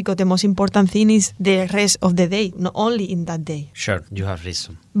problem, because the most important thing is the rest of the day, not only in that day. Sure, you have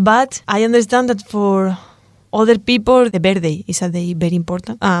reason. But I understand that for other people, the birthday is a day very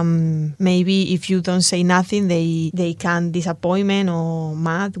important. Maybe if you don't say nothing, they can disappointment or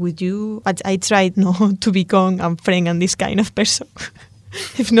mad with you. But I tried not to become a friend and this kind of person.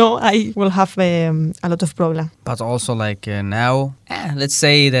 If no, I will have a lot of problem. But also like now, let's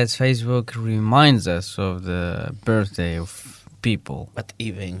say that Facebook reminds us of the birthday of people. But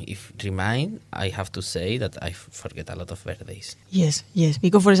even if remind, I have to say that I forget a lot of birthdays. Yes.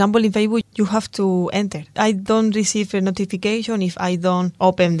 Because for example, in Facebook, you have to enter. I don't receive a notification if I don't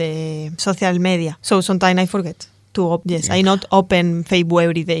open the social media. So sometimes I forget to open. Yes, I not open Facebook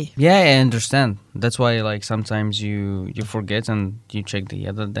every day. Yeah, I understand. That's why like sometimes you forget and you check the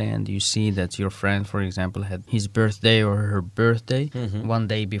other day and you see that your friend, for example, had his birthday or her birthday one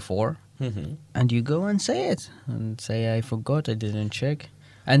day before. And you go and say it and say, I forgot, I didn't check.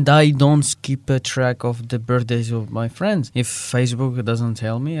 And I don't keep a track of the birthdays of my friends. If Facebook doesn't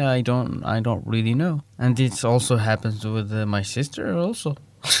tell me, I don't really know. And it also happens with my sister also.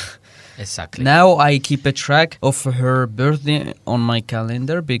 Exactly. Now I keep a track of her birthday on my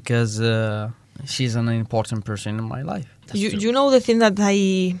calendar because she's an important person in my life. You know the thing that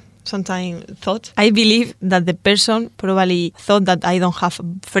I sometimes thought? I believe that the person probably thought that I don't have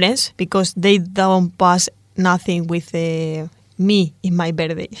friends because they don't pass nothing with me in my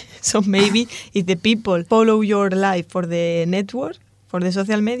birthday. So maybe if the people follow your life for the network, for the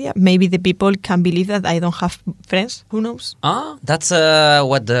social media, maybe the people can believe that I don't have friends. Who knows? That's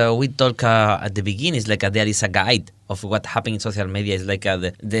what we talk at the beginning. It's like there is a guide of what happened in social media. It's like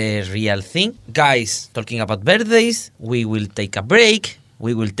the real thing. Guys, talking about birthdays, we will take a break.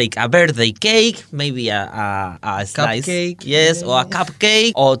 We will take a birthday cake, maybe a slice. Cupcake. Yes, or a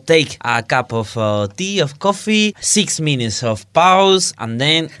cupcake. Or take a cup of tea, of coffee, 6 minutes of pause, and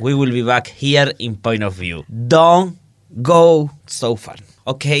then we will be back here in Point of View. Don't go so far.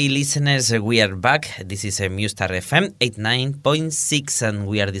 Okay, listeners, we are back. This is Mustar FM 89.6, and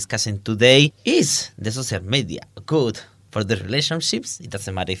we are discussing today, is the social media good for the relationships? It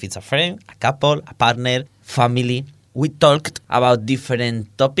doesn't matter if it's a friend, a couple, a partner, family. We talked about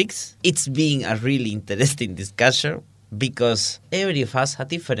different topics. It's been a really interesting discussion because every of us has a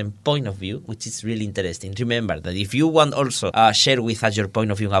different point of view, which is really interesting. Remember that if you want also share with us your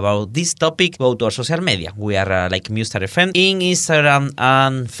point of view about this topic, go to our social media. We are like Mustar FM in Instagram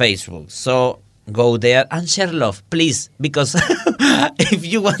and Facebook. So go there and share love, please. Because if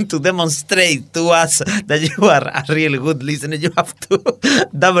you want to demonstrate to us that you are a really good listener, you have to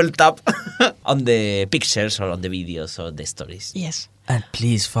double tap on the pictures or on the videos or the stories. Yes. And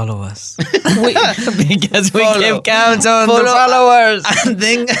please follow us. Because we Follow. keep count on the Follow. followers. And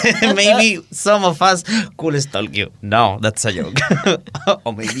then maybe some of us could stalk you. No, that's a joke.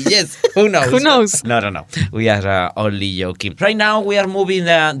 Or maybe yes. Who knows? Who knows? No. We are only joking. Right now we are moving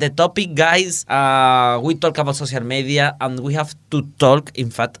the topic, guys. We talk about social media, and we have to talk, in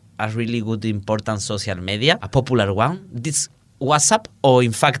fact, a really good, important social media, a popular one. This WhatsApp, or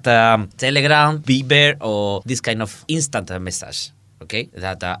in fact, Telegram, Viber, or this kind of instant message. Okay,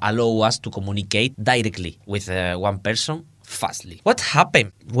 that allow us to communicate directly with one person fastly. What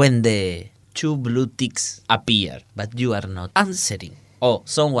happened when the two blue ticks appear, but you are not answering, or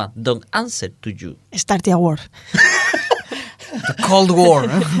someone don't answer to you? Start a war. The Cold War.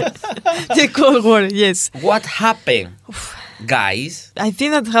 The Cold War, yes. What happened, guys? I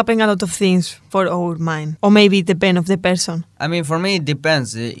think that happen a lot of things for our mind. Or maybe it depends of the person. I mean, for me, it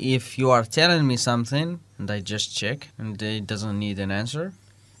depends. If you are telling me something and I just check and it doesn't need an answer,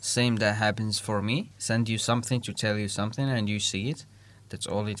 same that happens for me. Send you something to tell you something and you see it. That's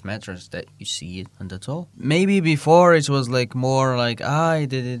all it matters, that you see it, and that's all. Maybe before it was like more like, they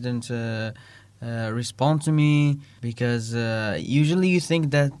didn't respond to me, because usually you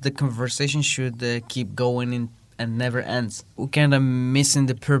think that the conversation should keep going and never ends. We kind of missing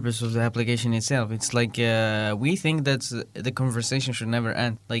the purpose of the application itself. It's like we think that the conversation should never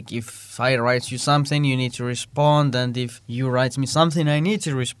end. Like if I write you something, you need to respond, and if you write me something, I need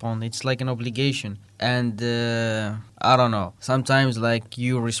to respond. It's like an obligation. And I don't know. Sometimes like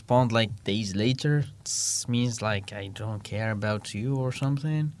you respond like days later. It means like I don't care about you or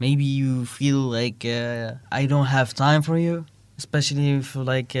something. Maybe you feel like I don't have time for you, especially if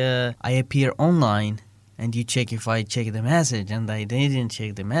like I appear online. And you check if I check the message, and I didn't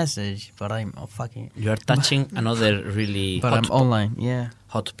check the message, but I'm fucking... You are touching another really But I'm online, yeah.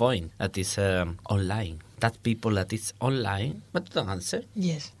 hot point, that is online. That people that is online, but don't answer.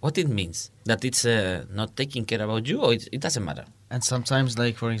 Yes. What it means? That it's not taking care about you, or it doesn't matter? And sometimes,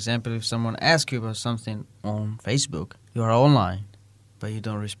 like, for example, if someone asks you about something on Facebook, you are online, but you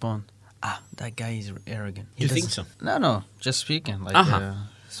don't respond. That guy is arrogant. You think so? No, just speaking. Like,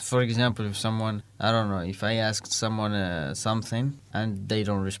 for example, if someone, I don't know, if I ask someone something and they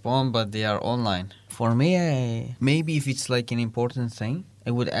don't respond, but they are online. For me, maybe if it's like an important thing,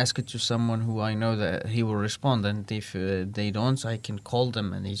 I would ask it to someone who I know that he will respond. And if they don't, I can call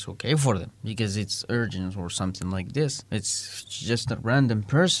them and it's okay for them because it's urgent or something like this. It's just a random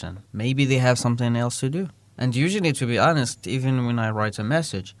person. Maybe they have something else to do. And usually, to be honest, even when I write a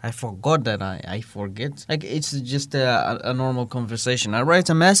message, I forgot that I forget. Like, it's just a normal conversation. I write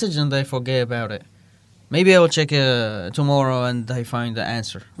a message and I forget about it. Maybe I will check tomorrow and I find the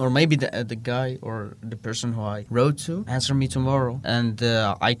answer. Or maybe the guy or the person who I wrote to answer me tomorrow. And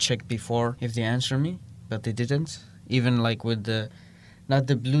I checked before if they answer me, but they didn't. Even like with the... Not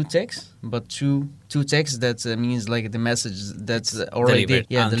the blue text, but two texts that means like the message that's already delivered.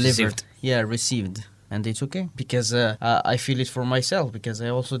 delivered. Received. Yeah, received. And it's okay because I feel it for myself because I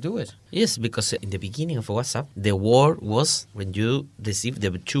also do it. Yes, because in the beginning of WhatsApp, the word was when you receive the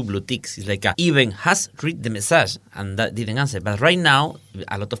two blue ticks. It's like even has read the message and that didn't answer. But right now,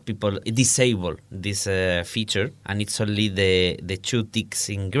 a lot of people disable this feature and it's only the two ticks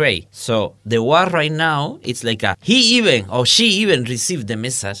in gray. So the word right now, it's like he even or she even received the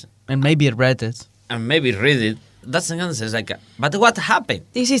message. And maybe read it. And maybe read it. That's an answer. It's like, but what happened?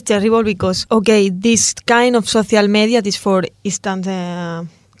 This is terrible because, okay, this kind of social media is for instant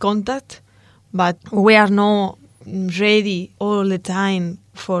contact, but we are not ready all the time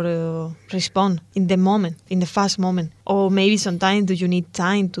for respond in the moment, in the fast moment. Or maybe sometimes do you need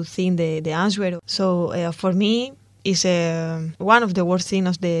time to think the answer. So for me, it's one of the worst things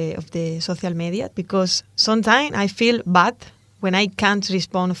of the social media because sometimes I feel bad when I can't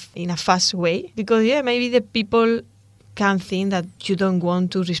respond in a fast way. Because, maybe the people can think that you don't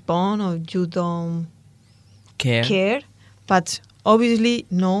want to respond or you don't care. But obviously,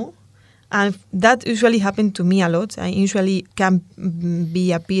 no. And that usually happens to me a lot. I usually can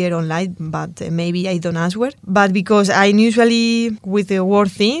appear online, but maybe I don't answer. But because I'm usually with the word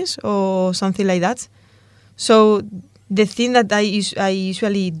things or something like that. So the thing that I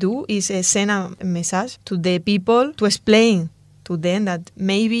usually do is send a message to the people to explain to them that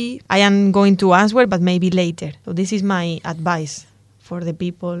maybe I am going to answer, but maybe later. So this is my advice for the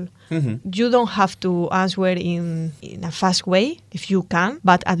people. Mm-hmm. You don't have to answer in a fast way if you can,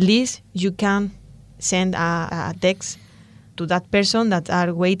 but at least you can send a text to that person that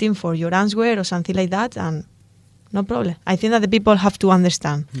are waiting for your answer or something like that, and no problem. I think that the people have to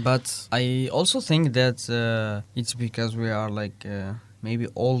understand. But I also think that it's because we are like maybe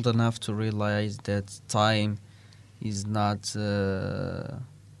old enough to realize that time is not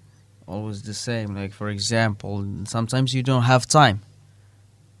always the same. Like, for example, sometimes you don't have time,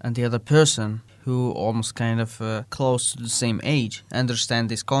 and the other person who almost kind of close to the same age understand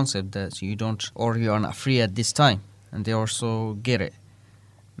this concept that you don't, or you are not free at this time, and they also get it.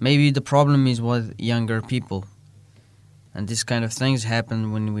 Maybe the problem is with younger people, and this kind of things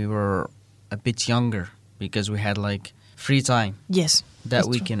happened when we were a bit younger, because we had like free time Yes. that that's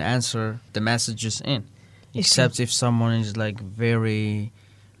we true. can answer the messages in. It's Except if someone is like very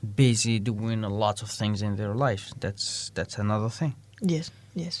busy doing a lot of things in their life, that's another thing. Yes,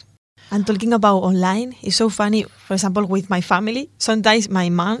 yes. And talking about online, it's so funny. For example, with my family, sometimes my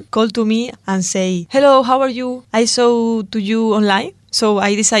mom called to me and say, "Hello, how are you? I saw to you online, so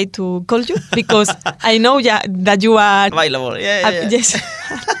I decide to call you because I know that you are Available. Yeah. yes."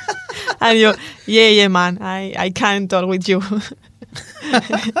 And you, yeah, man, I can't talk with you.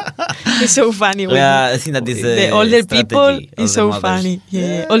 It's so funny. With I think that is the a older strategy people of the is so mothers. funny.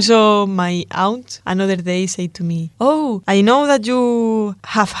 Yeah. Also, my aunt another day said to me, "Oh, I know that you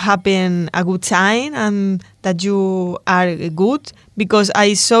have happened a good time and that you are good because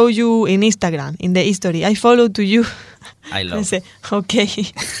I saw you in Instagram in the history. I followed to you." I I love. say, okay.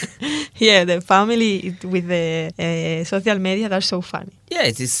 Yeah, the family with the social media, that's so funny. Yeah,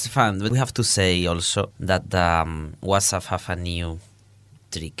 it is fun. But we have to say also that WhatsApp have a new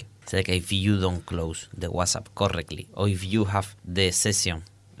trick. It's like if you don't close the WhatsApp correctly, or if you have the session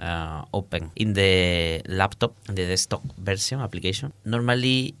open in the laptop, in the desktop version application,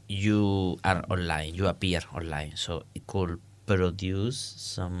 normally you are online, you appear online. So it could produce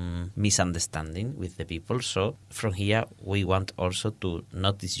some misunderstanding with the people. So from here, we want also to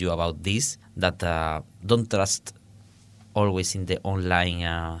notice you about this, that don't trust always in the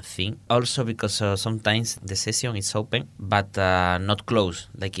online thing. Also because sometimes the session is open but not closed,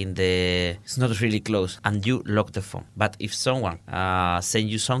 like it's not really closed, and you lock the phone. But if someone send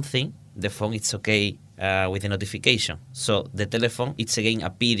you something, the phone it's okay with the notification. So the telephone it's again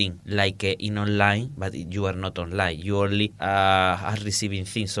appearing like in online, but you are not online. You only are receiving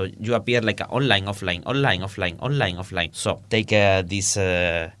things. So you appear like online, offline, online, offline, online, offline. So take this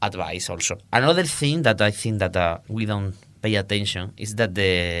advice also. Another thing that I think that we don't pay attention is that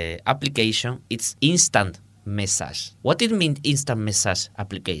the application it's instant message. What it means instant message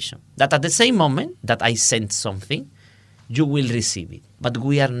application? That at the same moment that I send something, you will receive it. But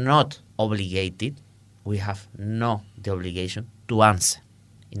we are not obligated. We have no the obligation to answer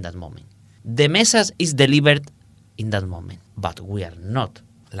in that moment. The message is delivered in that moment, but we are not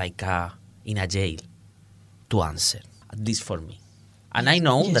like in a jail to answer. At least for me. And I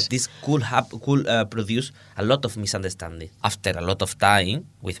know Yes. that this could produce a lot of misunderstanding. After a lot of time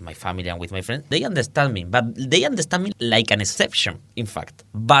with my family and with my friends, they understand me, but they understand me like an exception, in fact.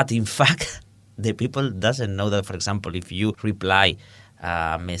 But in fact, the people doesn't know that, for example, if you reply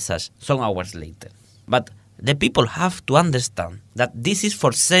a message some hours later. But the people have to understand that this is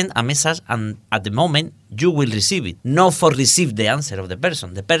for send a message and at the moment you will receive it, not for receive the answer of the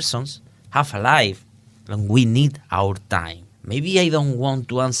person. The persons have a life and we need our time. Maybe I don't want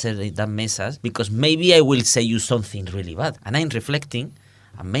to answer that message because maybe I will say you something really bad. And I'm reflecting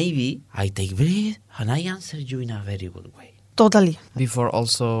and maybe I take breath and I answer you in a very good way. Totally. Before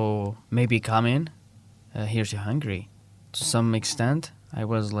also maybe coming here to Hungary, to some extent, I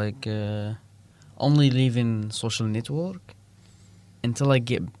was like only leaving social network until I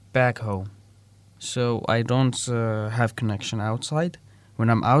get back home. So I don't have connection outside. When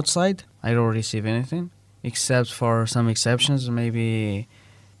I'm outside, I don't receive anything, except for some exceptions. Maybe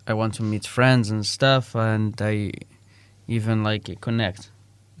I want to meet friends and stuff, and I even like connect.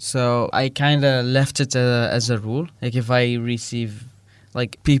 So I kind of left it as a rule. Like if I receive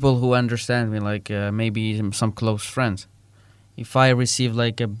like people who understand me, like maybe some close friends. If I receive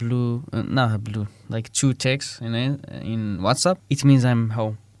like like 2 texts in WhatsApp, it means I'm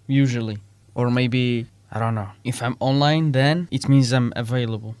home usually. Or maybe I don't know. If I'm online, then it means I'm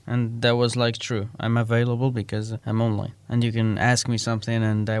available, and that was like true. I'm available because I'm online, and you can ask me something,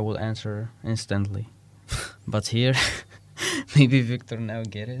 and I will answer instantly. But here, maybe Victor now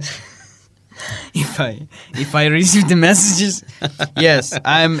get it. If I receive the messages, yes,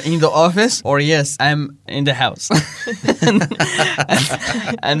 I'm in the office, or yes, I'm in the house.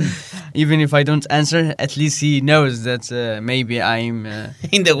 and even if I don't answer, at least he knows that maybe I'm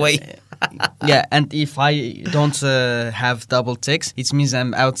In the way. Yeah, and if I don't have double ticks, it means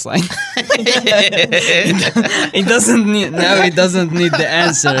I'm outside. It doesn't need the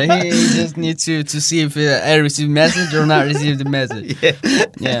answer. He just needs to see if I received message or not received the message.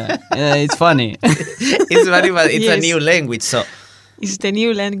 Yeah, it's funny. It's funny, but it's a Yes. new language. So It's the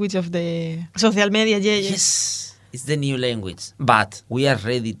new language of the social media. Yeah, yeah. yes, it's the new language. But we are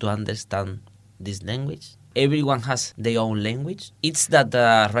ready to understand this language. Everyone has their own language. It's that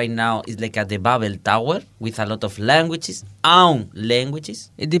right now it's like at the Babel Tower with a lot of languages, own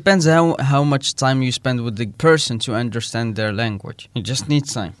languages. It depends how much time you spend with the person to understand their language. You just need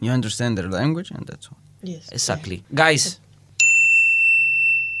time. You understand their language, and that's all. Yes. Exactly. Guys,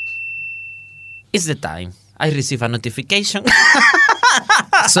 it's the time. I receive a notification.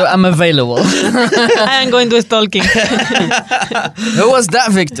 So I'm available. I am going to stalking. Who was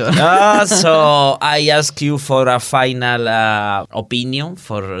that, Victor? So I ask you for a final opinion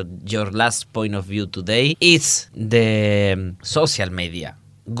for your last point of view today. Is the social media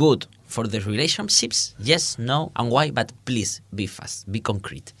good for the relationships? Yes, no, and why? But please be fast, be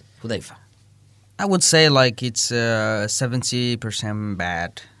concrete. Hudaifa. I would say like it's 70%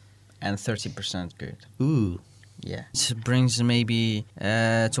 bad and 30% good. Ooh. Yeah, it brings maybe,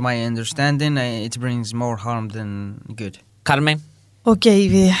 to my understanding, it brings more harm than good. Carmen? Okay,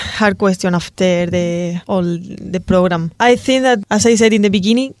 the hard question after all the program. I think that, as I said in the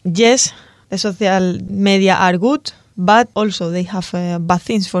beginning, yes, the social media are good, but also they have bad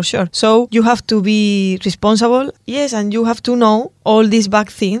things for sure. So you have to be responsible, yes, and you have to know all these bad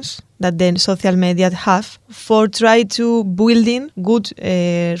things that the social media have for try to building good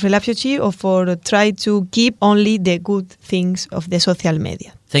relationship or for try to keep only the good things of the social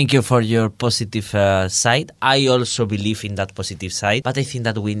media. Thank you for your positive side. I also believe in that positive side, but I think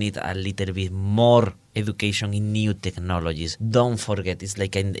that we need a little bit more education in new technologies. Don't forget, it's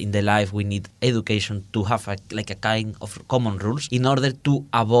like in the life we need education to have a kind of common rules in order to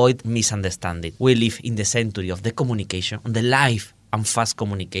avoid misunderstanding. We live in the century of the communication, on the live and fast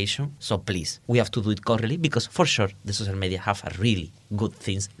communication. So please, we have to do it correctly because for sure the social media have a really good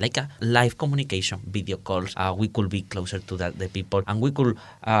things like a live communication, video calls. We could be closer to the people and we could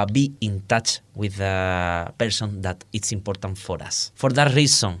be in touch with the person that it's important for us. For that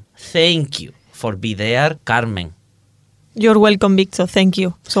reason, thank you for being there, Carmen. You're welcome, Victor. Thank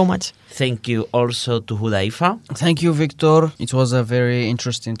you so much. Thank you also to Hudaifa. Thank you, Victor. It was a very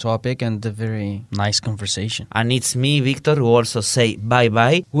interesting topic and a very nice conversation. And it's me, Victor, who also say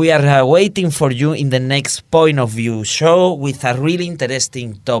bye-bye. We are waiting for you in the next Point of View show with a really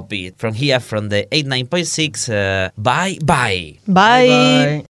interesting topic from here, from the 89.6. Bye-bye. Bye.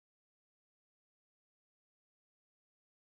 Bye.